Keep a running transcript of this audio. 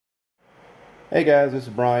Hey guys, this is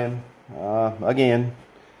Brian. Again,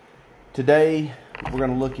 today we're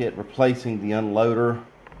going to look at replacing the unloader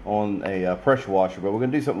on a pressure washer, but we're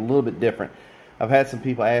going to do something a little bit different. I've had some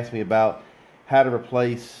people ask me about how to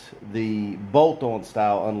replace the bolt-on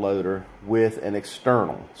style unloader with an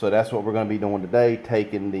external. So that's what we're going to be doing today,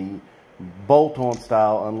 taking the bolt-on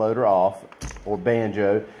style unloader off, or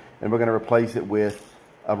banjo, and we're going to replace it with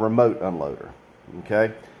a remote unloader.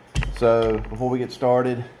 Okay, so before we get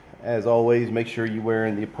started, as always, make sure you're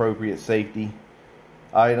wearing the appropriate safety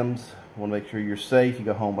items. You want to make sure you're safe. You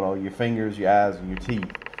go home with all your fingers, your eyes, and your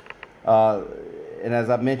teeth. And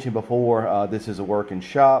as I've mentioned before, this is a working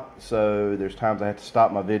shop, so there's times I have to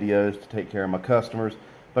stop my videos to take care of my customers.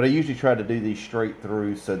 But I usually try to do these straight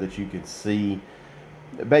through so that you can see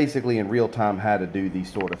basically in real time how to do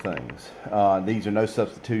these sort of things. These are no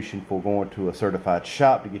substitution for going to a certified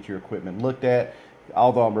shop to get your equipment looked at.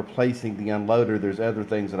 Although I'm replacing the unloader, there's other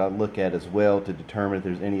things that I look at as well to determine if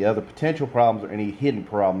there's any other potential problems or any hidden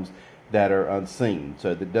problems that are unseen.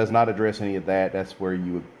 So that does not address any of that. That's where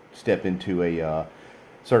you would step into a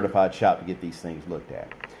certified shop to get these things looked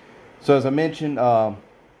at. So as I mentioned,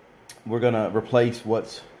 we're going to replace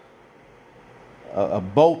what's a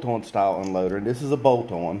bolt-on style unloader. And this is a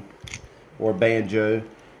bolt-on or banjo.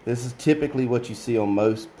 This is typically what you see on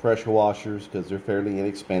most pressure washers because they're fairly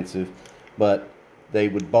inexpensive. But they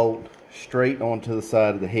would bolt straight onto the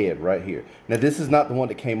side of the head right here. Now this is not the one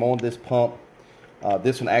that came on this pump.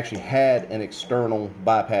 This one actually had an external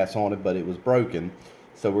bypass on it, but it was broken.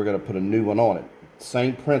 So we're going to put a new one on it.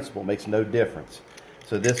 Same principle, makes no difference.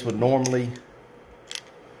 So this would normally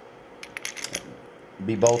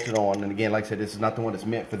be bolted on. And again, like I said, this is not the one that's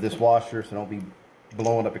meant for this washer, so don't be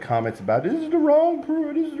blowing up the comments about this is the wrong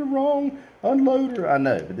Pruitt, this is the wrong unloader. I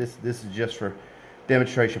know, but this is just for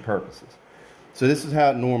demonstration purposes. So this is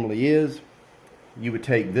how it normally is. You would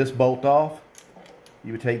take this bolt off,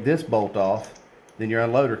 you would take this bolt off, then your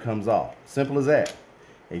unloader comes off. Simple as that.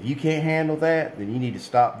 If you can't handle that, then you need to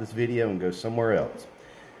stop this video and go somewhere else.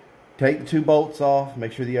 Take the two bolts off,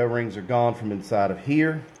 make sure the O-rings are gone from inside of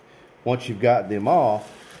here. Once you've got them off,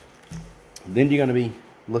 then you're going to be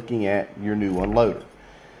looking at your new unloader.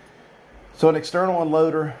 So an external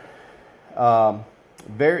unloader,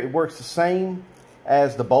 it works the same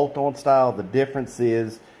as the bolt-on style. The difference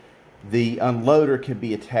is the unloader can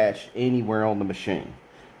be attached anywhere on the machine.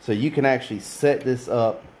 So you can actually set this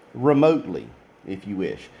up remotely if you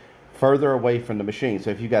wish, further away from the machine.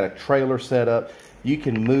 So if you've got a trailer set up, you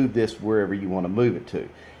can move this wherever you want to move it to.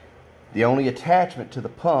 The only attachment to the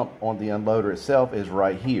pump on the unloader itself is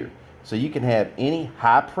right here. So you can have any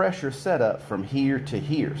high pressure setup from here to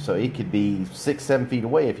here. So it could be 6-7 feet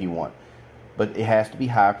away if you want, but it has to be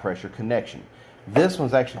high pressure connection. This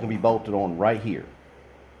one's actually going to be bolted on right here.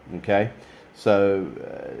 Okay, so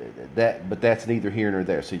but that's neither here nor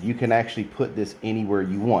there. So you can actually put this anywhere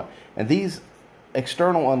you want. And these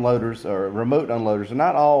external unloaders or remote unloaders are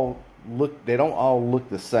not all they don't all look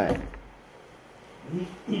the same.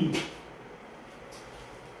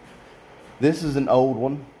 This is an old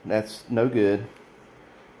one. That's no good.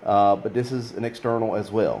 But this is an external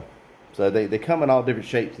as well. So they come in all different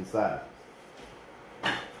shapes and sizes.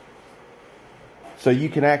 So you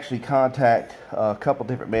can actually contact a couple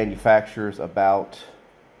different manufacturers about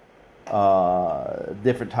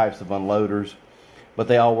different types of unloaders, but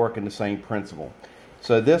they all work in the same principle.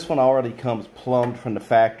 So this one already comes plumbed from the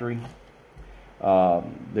factory.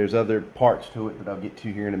 There's other parts to it that I'll get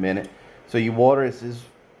to here in a minute. So you water this is,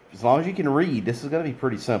 as long as you can read, this is going to be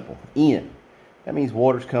pretty simple. In. That means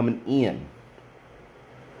water's coming in.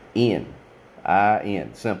 In.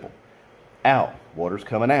 I-N. Simple. Out. Water's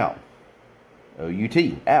coming out.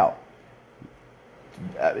 O-U-T, out.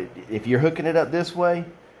 If you're hooking it up this way,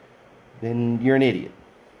 then you're an idiot.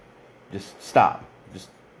 Just stop. Just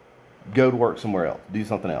go to work somewhere else. Do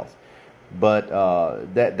something else. But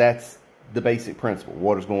that's the basic principle.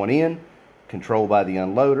 Water's going in, controlled by the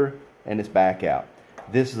unloader, and it's back out.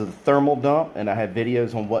 This is a thermal dump, and I have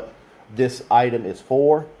videos on what this item is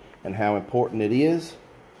for and how important it is.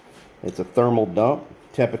 It's a thermal dump.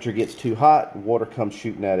 Temperature gets too hot, water comes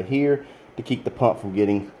shooting out of here to keep the pump from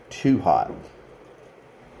getting too hot.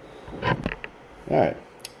 Alright,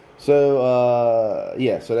 so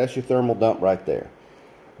yeah, so that's your thermal dump right there.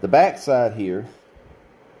 The back side here,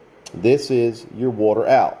 this is your water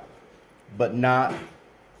out, but not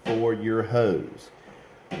for your hose.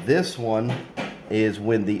 This one is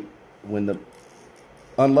when the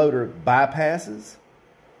unloader bypasses,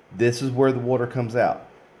 this is where the water comes out.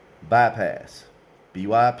 Bypass.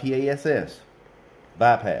 B-Y-P-A-S-S.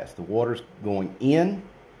 Bypass. The water's going in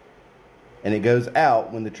and it goes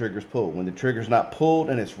out when the trigger's pulled. When the trigger's not pulled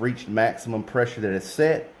and it's reached maximum pressure that is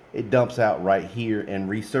set, it dumps out right here and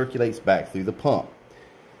recirculates back through the pump.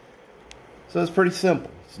 So it's pretty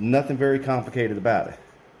simple. It's nothing very complicated about it.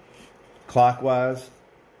 Clockwise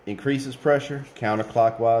increases pressure,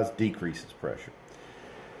 counterclockwise decreases pressure.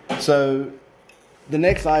 So the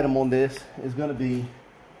next item on this is going to be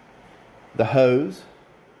the hose,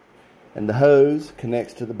 and the hose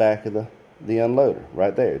connects to the back of the unloader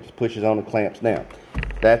right there. It just pushes on and clamps down.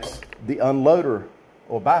 That's the unloader,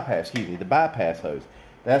 or bypass, excuse me, the bypass hose.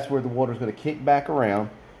 That's where the water is going to kick back around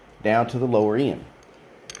down to the lower end.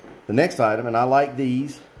 The next item, and I like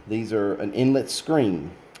these are an inlet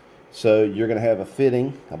screen. So you're going to have a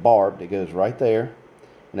fitting, a barb that goes right there,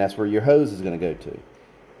 and that's where your hose is going to go to.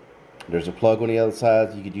 There's a plug on the other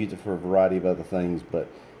side. You could use it for a variety of other things, but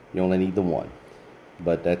you only need the one.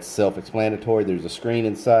 But that's self-explanatory. There's a screen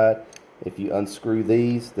inside. If you unscrew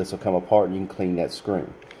these, this will come apart and you can clean that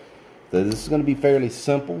screen. So this is going to be fairly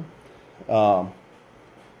simple. Now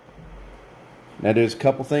there's a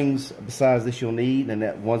couple things besides this you'll need, and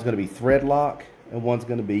that one's going to be thread lock and one's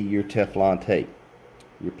going to be your Teflon tape,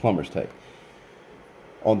 your plumber's tape.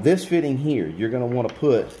 On this fitting here, you're going to want to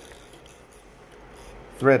put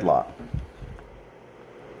thread lock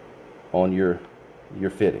on your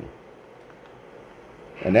fitting.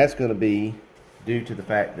 And that's going to be due to the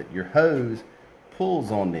fact that your hose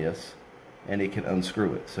pulls on this and it can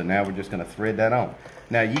unscrew it. So now we're just going to thread that on.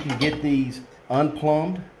 Now you can get these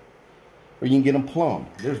unplumbed or you can get them plumbed.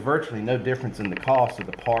 There's virtually no difference in the cost of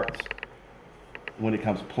the parts when it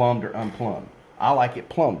comes plumbed or unplumbed. I like it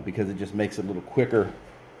plumbed because it just makes it a little quicker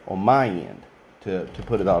on my end to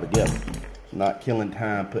put it all together. Not killing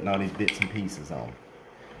time putting all these bits and pieces on.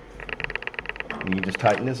 And you just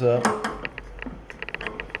tighten this up.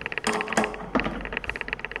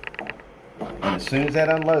 And as soon as that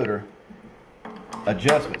unloader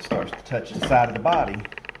adjustment starts to touch the side of the body,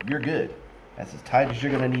 you're good. That's as tight as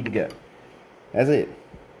you're going to need to go. That's it.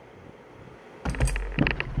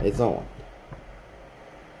 It's on.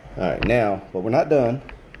 Alright, now, but we're not done.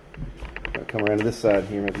 I'm going to come around to this side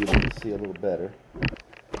here, maybe you can see a little better.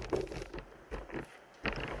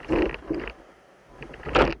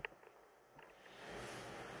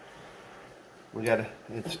 We got to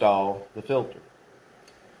install the filter.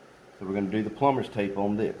 So we're going to do the plumber's tape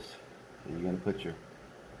on this. So you're going to put your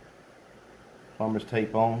plumber's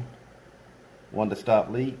tape on. 1 to stop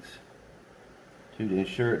leaks. 2 to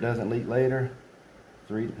ensure it doesn't leak later.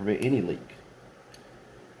 3 to prevent any leak.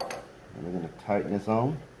 And we're going to tighten this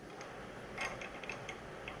on.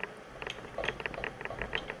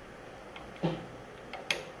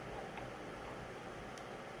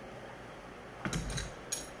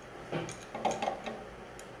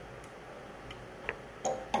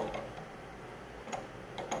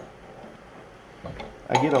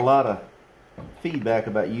 I get a lot of feedback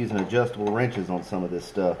about using adjustable wrenches on some of this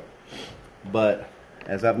stuff, but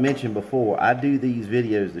as I've mentioned before, I do these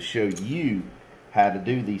videos to show you how to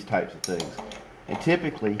do these types of things. And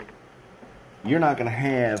typically, you're not going to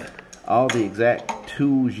have all the exact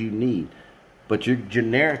tools you need, but you're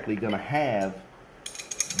generically going to have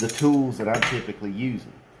the tools that I'm typically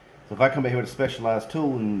using. So if I come back here with a specialized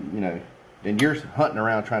tool, and then you're hunting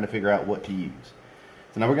around trying to figure out what to use.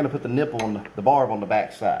 So now we're going to put the nipple on the barb on the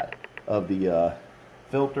back side of the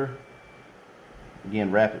filter.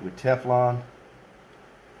 Again, wrap it with Teflon.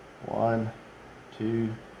 1,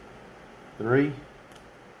 2, 3,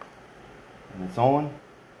 and it's on.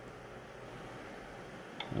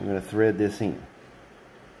 I'm going to thread this in.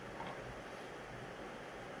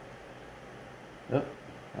 Oh,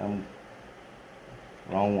 I'm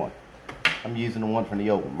wrong one. I'm using the one from the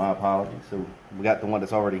old one. My apologies. So we got the one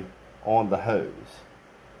that's already on the hose.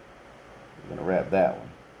 I'm going to wrap that one.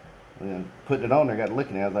 And then putting it on there, got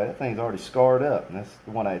looking at it, I was like, that thing's already scarred up, and that's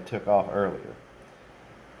the one I took off earlier.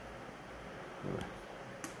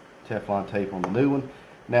 Teflon tape on the new one.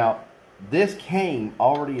 Now, this came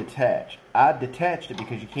already attached. I detached it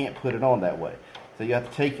because you can't put it on that way. So you have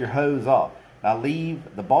to take your hose off. Now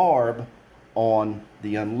leave the barb on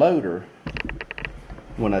the unloader.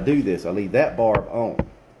 When I do this, I leave that barb on.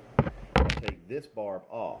 Take this barb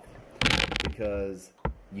off because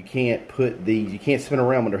you can't put these, you can't spin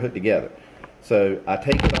around when they're hooked together. So I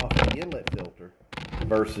take it off the inlet filter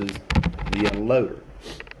versus the unloader.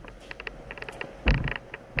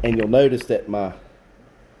 And you'll notice that my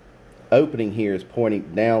opening here is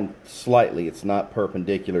pointing down slightly. It's not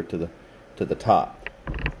perpendicular to the top.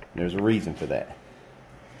 There's a reason for that.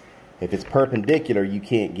 If it's perpendicular, you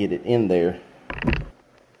can't get it in there.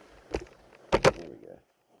 There we go.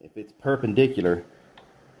 If it's perpendicular,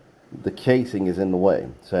 the casing is in the way.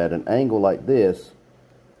 So at an angle like this,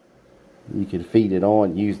 you can feed it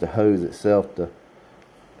on, use the hose itself to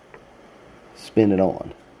spin it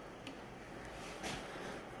on.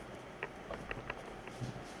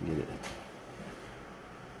 Get it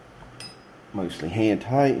mostly hand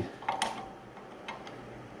tight.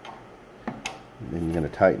 And then you're going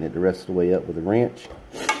to tighten it the rest of the way up with a wrench.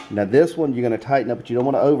 Now this one you're going to tighten up, but you don't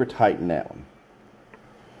want to over tighten that one.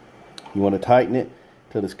 You want to tighten it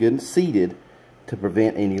till it's good and seated to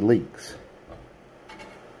prevent any leaks.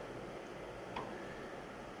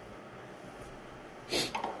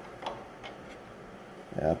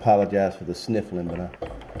 I apologize for the sniffling, but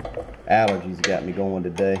allergies got me going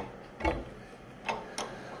today.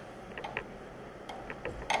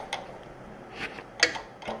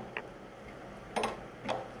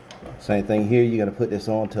 Same thing here, you're going to put this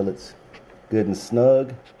on till it's good and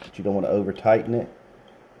snug, but you don't want to over tighten it.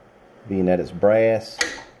 Being that it's brass,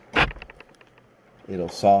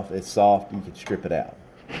 it's soft, you can strip it out.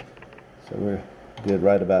 So we're good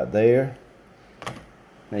right about there.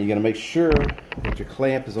 Now you're going to make sure that your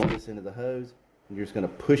clamp is on this end of the hose, and you're just going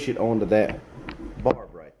to push it onto that barb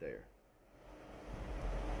right there.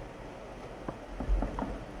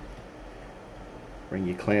 Bring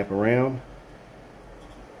your clamp around.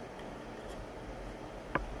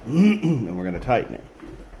 And we're going to tighten it.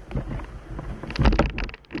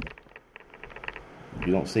 If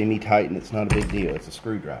you don't see me tighten, it's not a big deal. It's a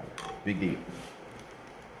screwdriver. Big deal.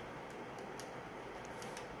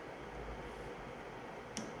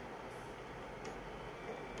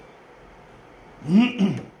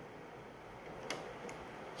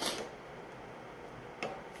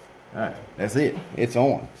 Alright, that's it. It's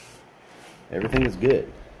on. Everything is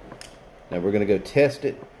good. Now we're going to go test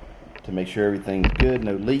it to make sure everything's good,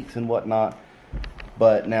 no leaks and whatnot.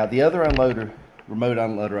 But now the other unloader, remote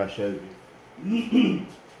unloader I showed you,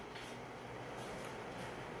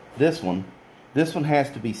 this one has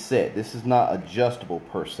to be set. This is not adjustable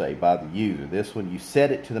per se by the user. This one, you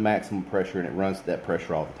set it to the maximum pressure and it runs to that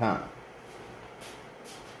pressure all the time.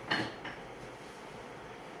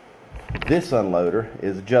 This unloader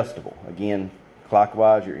is adjustable. Again,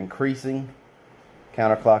 clockwise you're increasing,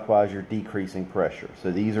 counterclockwise you're decreasing pressure.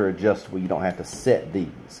 So these are adjustable. You don't have to set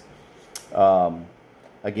these.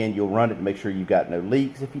 Again, you'll run it to make sure you've got no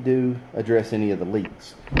leaks. If you do, address any of the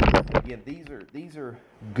leaks. Again, these are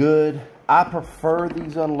good. I prefer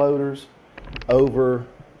these unloaders over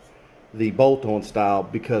the bolt-on style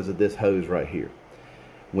because of this hose right here.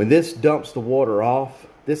 When this dumps the water off,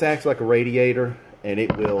 this acts like a radiator, and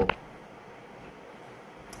it will.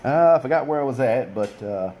 I forgot where I was at, but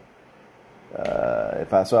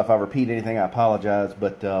if I repeat anything, I apologize.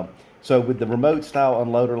 But so with the remote style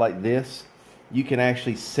unloader like this, you can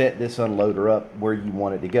actually set this unloader up where you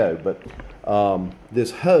want it to go. But this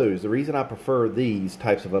hose, the reason I prefer these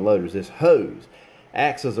types of unloaders, this hose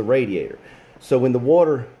acts as a radiator. So when the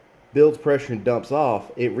water builds pressure and dumps off,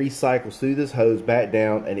 it recycles through this hose back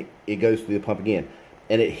down, and it goes through the pump again,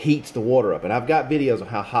 and it heats the water up. And I've got videos of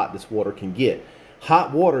how hot this water can get.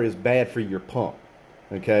 Hot water is bad for your pump,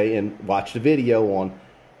 okay? And watch the video on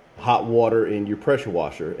hot water in your pressure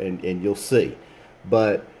washer, and you'll see.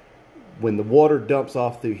 But when the water dumps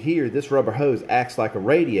off through here, this rubber hose acts like a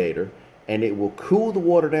radiator, and it will cool the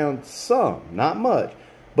water down some, not much,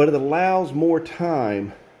 but it allows more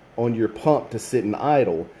time on your pump to sit and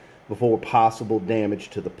idle before possible damage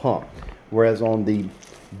to the pump. Whereas on the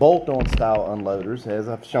bolt-on style unloaders, as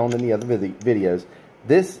I've shown in the other videos,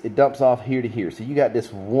 it dumps off here to here. So you got this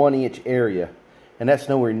 1-inch area, and that's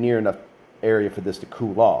nowhere near enough area for this to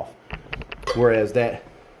cool off. Whereas that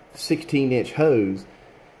 16-inch hose,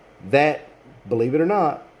 that, believe it or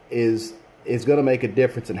not, is going to make a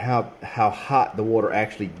difference in how hot the water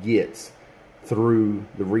actually gets through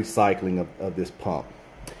the recycling of this pump.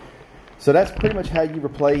 So that's pretty much how you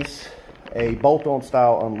replace a bolt-on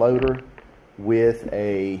style unloader with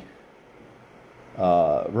a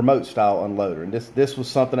remote style unloader. And this was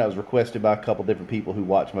something that was requested by a couple different people who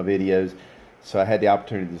watch my videos, so I had the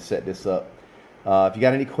opportunity to set this up. If you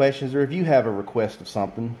got any questions, or if you have a request of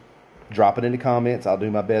something, drop it in the comments. I'll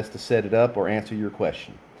do my best to set it up or answer your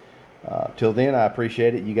question. Till then, I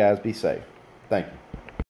appreciate it. You guys be safe. Thank you.